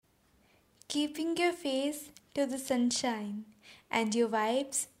keeping your face to the sunshine and your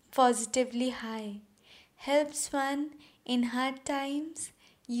vibes positively high. Helps one in hard times.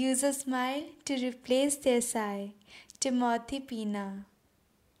 Use a smile to replace their sigh. Timothy Pina.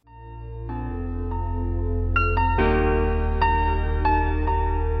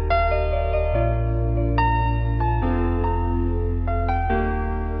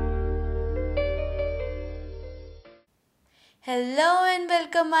 Hello and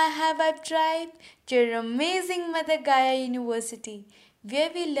welcome my High Vibe tribe to your amazing Mother Gaia University, where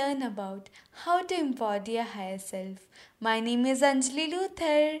we learn about how to embody a higher self. My name is Anjali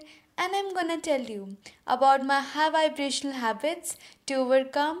Luther and I'm gonna tell you about my high vibrational habits to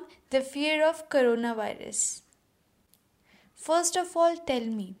overcome the fear of coronavirus. First of all, tell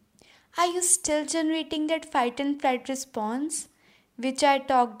me, are you still generating that fight and flight response which I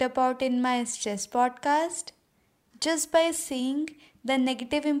talked about in my stress podcast? Just by seeing the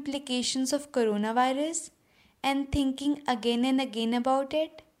negative implications of coronavirus and thinking again and again about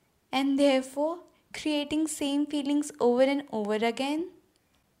it, and therefore creating same feelings over and over again?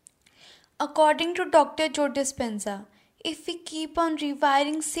 According to Dr. Joe Dispenza, if we keep on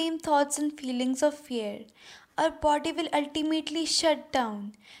rewiring same thoughts and feelings of fear, our body will ultimately shut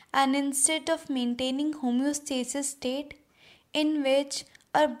down, and instead of maintaining homeostasis state in which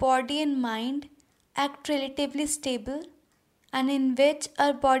our body and mind act relatively stable and in which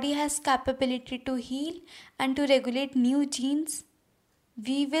our body has capability to heal and to regulate new genes,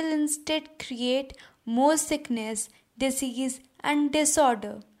 we will instead create more sickness, disease and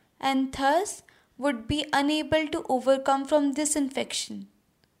disorder and thus would be unable to overcome from this infection.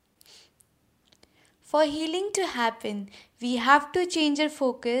 For healing to happen, we have to change our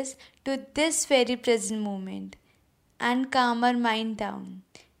focus to this very present moment and calm our mind down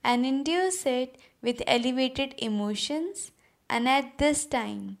and induce it with elevated emotions, and at this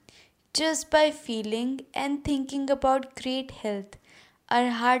time, just by feeling and thinking about great health, our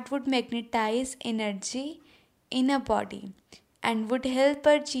heart would magnetize energy in our body and would help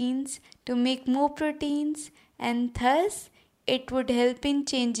our genes to make more proteins, and thus it would help in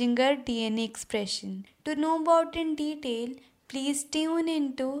changing our DNA expression. To know about in detail, please tune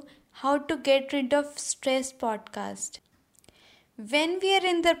into How to Get Rid of Stress podcast. When we are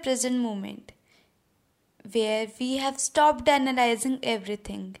in the present moment, where we have stopped analyzing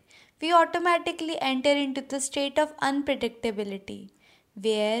everything, we automatically enter into the state of unpredictability,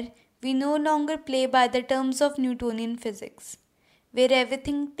 where we no longer play by the terms of Newtonian physics, where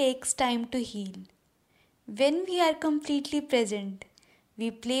everything takes time to heal. When we are completely present, we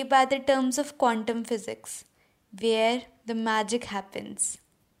play by the terms of quantum physics, where the magic happens.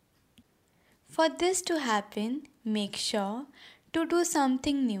 For this to happen, make sure to do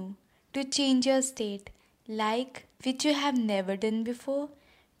something new, to change your state, like which you have never done before.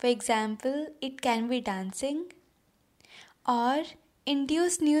 For example, it can be dancing, or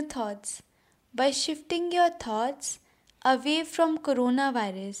induce new thoughts by shifting your thoughts away from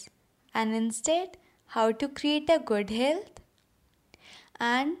coronavirus and instead how to create a good health,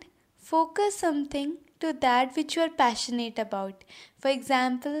 and focus something to that which you are passionate about. For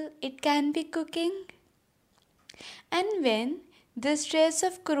example, it can be cooking. And when the stress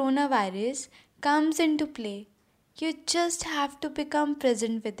of coronavirus comes into play, you just have to become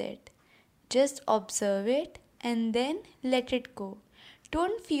present with it. Just observe it and then let it go.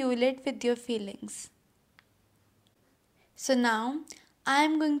 Don't fuel it with your feelings. So now I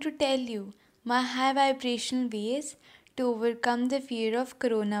am going to tell you my high vibrational ways to overcome the fear of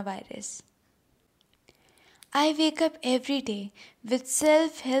coronavirus. I wake up every day with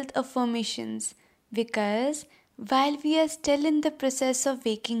self-health affirmations because while we are still in the process of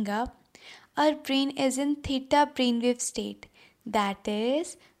waking up, our brain is in theta brainwave state, that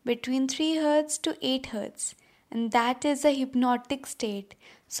is between 3 Hz to 8 Hz, and that is a hypnotic state,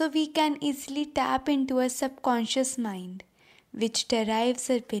 so we can easily tap into our subconscious mind, which derives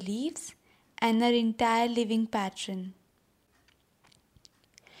our beliefs and our entire living pattern.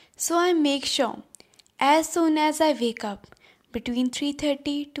 So I make sure as soon as I wake up between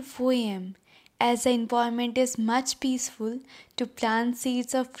 3:30 to 4 am, as the environment is much peaceful, to plant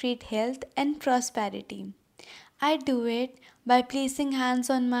seeds of great health and prosperity. I do it by placing hands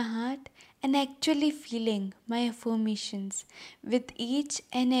on my heart and actually feeling my affirmations with each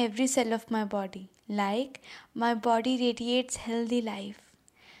and every cell of my body, like my body radiates healthy life.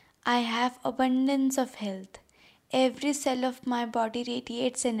 I have abundance of health. Every cell of my body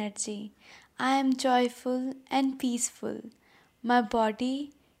radiates energy. I am joyful and peaceful. My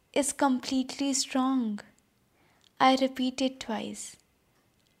body is completely strong. I repeat it twice.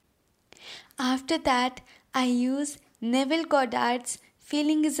 After that, I use Neville Goddard's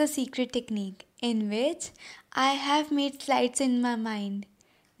feeling is a secret technique in which I have made slides in my mind,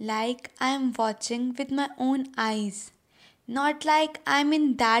 like I am watching with my own eyes, not like I am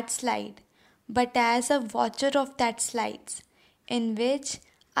in that slide, but as a watcher of that slides, in which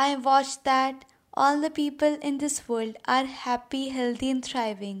I watch that all the people in this world are happy, healthy, and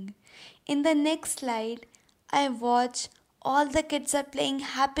thriving. In the next slide, I watch all the kids are playing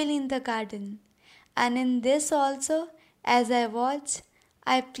happily in the garden. And in this also, as I watch,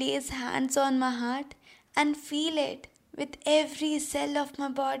 I place hands on my heart and feel it with every cell of my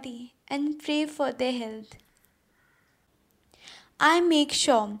body and pray for their health. I make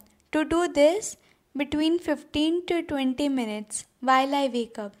sure to do this between 15 to 20 minutes while I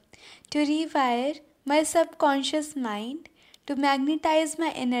wake up to rewire my subconscious mind, to magnetize my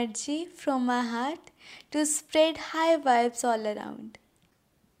energy from my heart, to spread high vibes all around.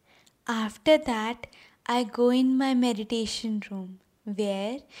 After that, I go in my meditation room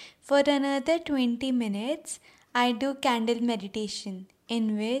where for another 20 minutes I do candle meditation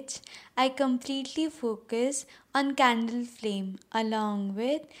in which I completely focus on candle flame along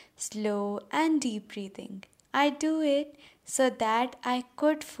with slow and deep breathing. I do it so that I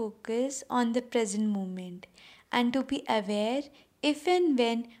could focus on the present moment and to be aware if and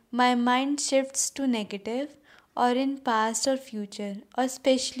when my mind shifts to negative or in past or future or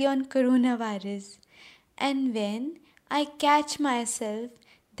especially on coronavirus. And when I catch myself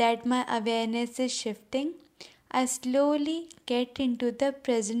that my awareness is shifting, I slowly get into the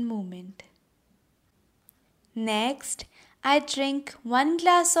present moment. Next, I drink 1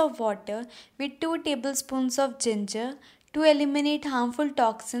 glass of water with 2 tablespoons of ginger to eliminate harmful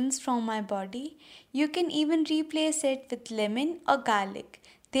toxins from my body. You can even replace it with lemon or garlic.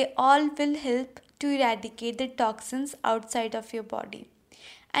 They all will help to eradicate the toxins outside of your body.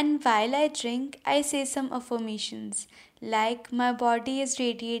 And while I drink, I say some affirmations like my body is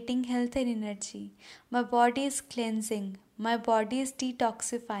radiating health and energy, my body is cleansing, my body is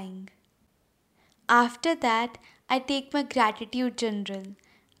detoxifying. After that, I take my gratitude journal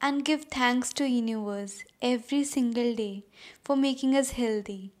and give thanks to universe every single day for making us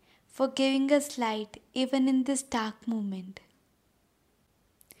healthy, for giving us light even in this dark moment.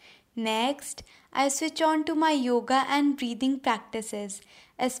 Next, I switch on to my yoga and breathing practices,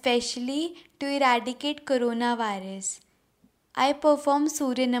 especially to eradicate coronavirus. I perform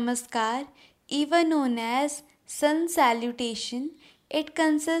Surya Namaskar, even known as Sun Salutation. It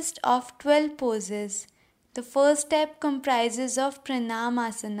consists of 12 poses. The first step comprises of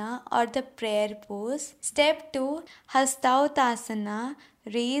Pranamasana or the prayer pose. Step 2, Hastautasana,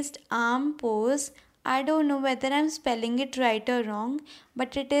 raised arm pose. I don't know whether I'm spelling it right or wrong,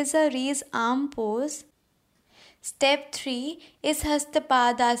 but it is a raised arm pose. Step 3 is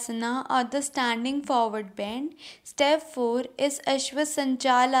Hastapadasana or the standing forward bend. Step 4 is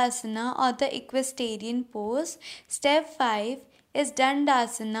Ashwasanchalasana or the equestrian pose. Step 5 is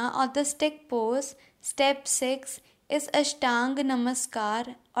Dandasana or the stick pose. Step 6 is Ashtanga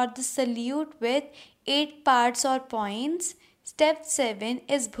Namaskar or the salute with 8 parts or points. Step 7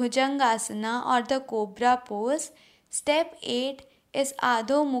 is Bhujangasana or the cobra pose. Step 8 is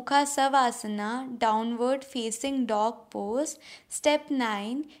Adho Mukha Savasana, downward facing dog pose. Step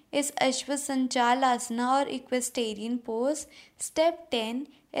 9 is Ashwasanchalasana or equestrian pose. Step 10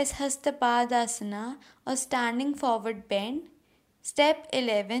 is Hastapadasana or standing forward bend. Step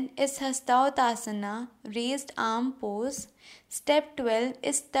 11 is Hastautasana, raised arm pose. Step 12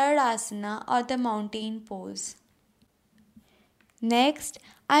 is Tadasana or the mountain pose. Next,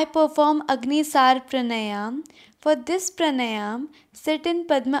 I perform Agnisar Pranayam. For this pranayam, sit in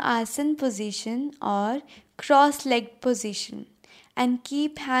Padma Asana position or cross-legged position and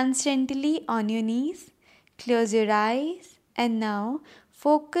keep hands gently on your knees. Close your eyes and now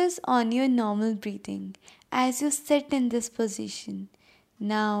focus on your normal breathing as you sit in this position.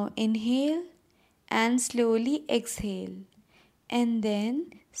 Now inhale and slowly exhale and then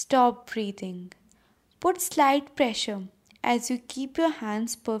stop breathing. Put slight pressure as you keep your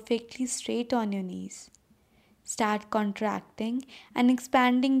hands perfectly straight on your knees. Start contracting and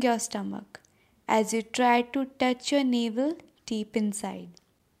expanding your stomach as you try to touch your navel deep inside.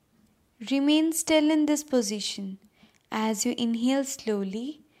 Remain still in this position. As you inhale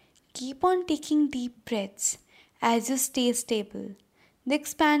slowly, keep on taking deep breaths as you stay stable. The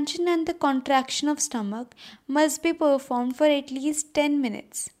expansion and the contraction of stomach must be performed for at least 10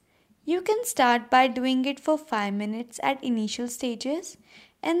 minutes. You can start by doing it for 5 minutes at initial stages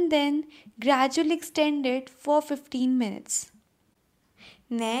and then gradually extend it for 15 minutes.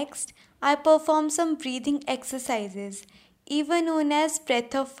 Next, I perform some breathing exercises, even known as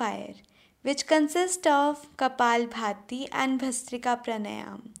breath of fire, which consist of Kapalbhati and Bhastrika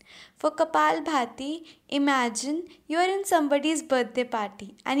Pranayam. For Kapalbhati, imagine you are in somebody's birthday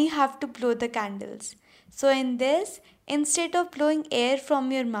party and you have to blow the candles. So in this, instead of blowing air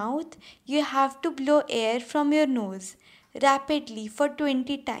from your mouth, you have to blow air from your nose rapidly for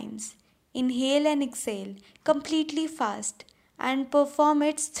 20 times. Inhale and exhale completely fast and perform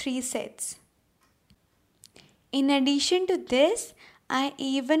its 3 sets. In addition to this, I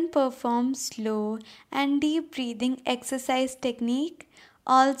even perform slow and deep breathing exercise technique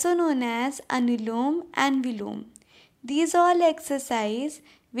also known as Anulom and Vilom. These all exercise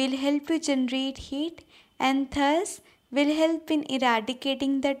will help to generate heat and thus will help in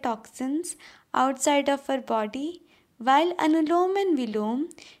eradicating the toxins outside of our body, while Anulom and Vilom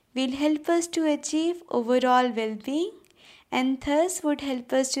will help us to achieve overall well-being and thus would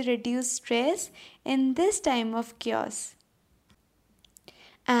help us to reduce stress in this time of chaos.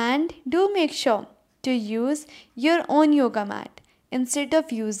 And do make sure to use your own yoga mat instead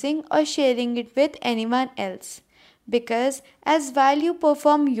of using or sharing it with anyone else, because as while you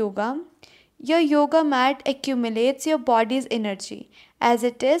perform yoga, your yoga mat accumulates your body's energy as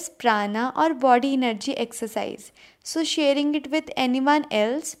it is prana or body energy exercise. So sharing it with anyone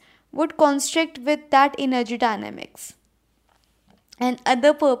else would constrict with that energy dynamics. And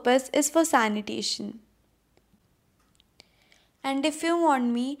other purpose is for sanitation. And if you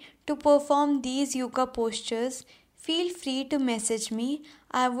want me to perform these yoga postures, feel free to message me.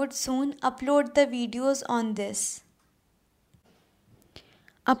 I would soon upload the videos on this.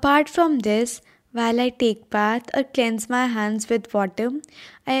 Apart from this, while I take bath or cleanse my hands with water,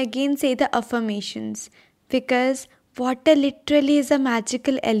 I again say the affirmations, because water literally is a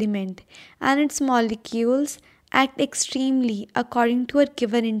magical element and its molecules act extremely according to our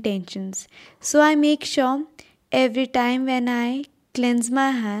given intentions. So I make sure every time when I cleanse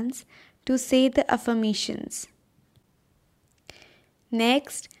my hands to say the affirmations.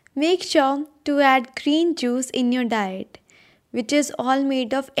 Next, make sure to add green juice in your diet, which is all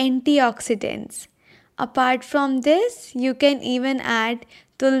made of antioxidants. Apart from this, you can even add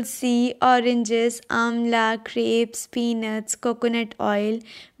tulsi, oranges, amla, grapes, peanuts, coconut oil,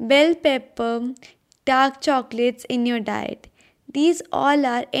 bell pepper, dark chocolates in your diet. These all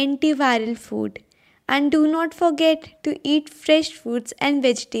are antiviral food. And do not forget to eat fresh fruits and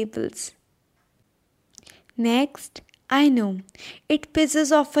vegetables. Next, I know it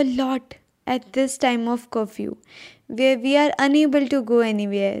pisses off a lot at this time of curfew where we are unable to go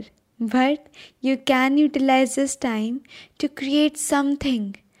anywhere. But you can utilize this time to create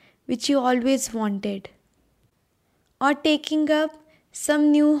something which you always wanted, or taking up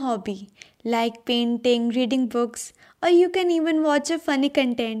some new hobby like painting, reading books, or you can even watch a funny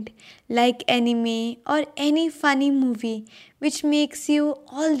content like anime or any funny movie which makes you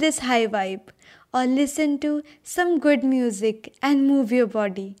all this high vibe, or listen to some good music and move your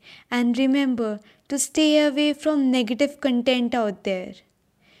body. And remember to stay away from negative content out there.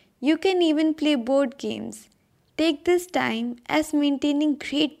 You can even play board games. Take this time as maintaining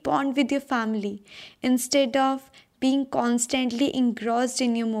great bond with your family instead of being constantly engrossed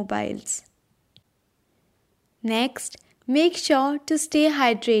in your mobiles. Next, make sure to stay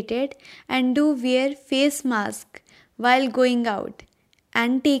hydrated and do wear face mask while going out,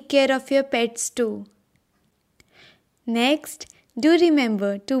 and take care of your pets too. Next, do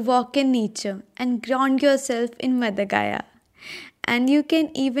remember to walk in nature and ground yourself in Mother Gaia. And you can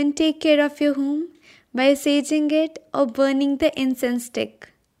even take care of your home by saging it or burning the incense stick.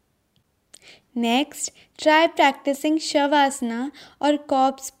 Next, try practicing Shavasana or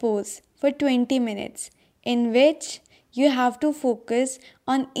corpse pose for 20 minutes, in which you have to focus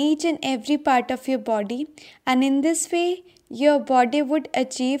on each and every part of your body, and in this way your body would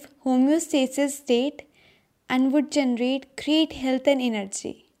achieve homeostasis state and would generate great health and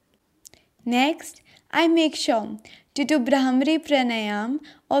energy. Next, I make sure to do Brahmari Pranayam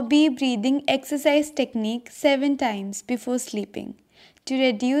or deep breathing exercise technique 7 times before sleeping to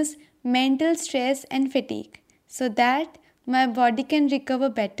reduce mental stress and fatigue so that my body can recover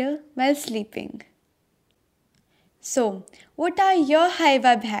better while sleeping. So, what are your high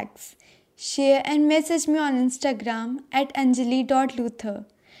vibe hacks? Share and message me on Instagram at anjali.luther.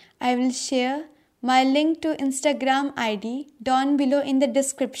 I will share my link to Instagram ID down below in the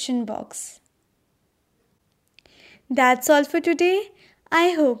description box. That's all for today.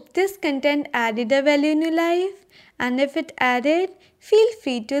 I hope this content added a value in your life, and if it added, feel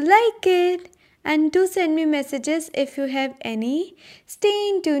free to like it. And do send me messages if you have any.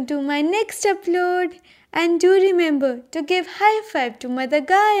 Stay tuned to my next upload. And do remember to give high five to Mother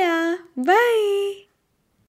Gaia. Bye.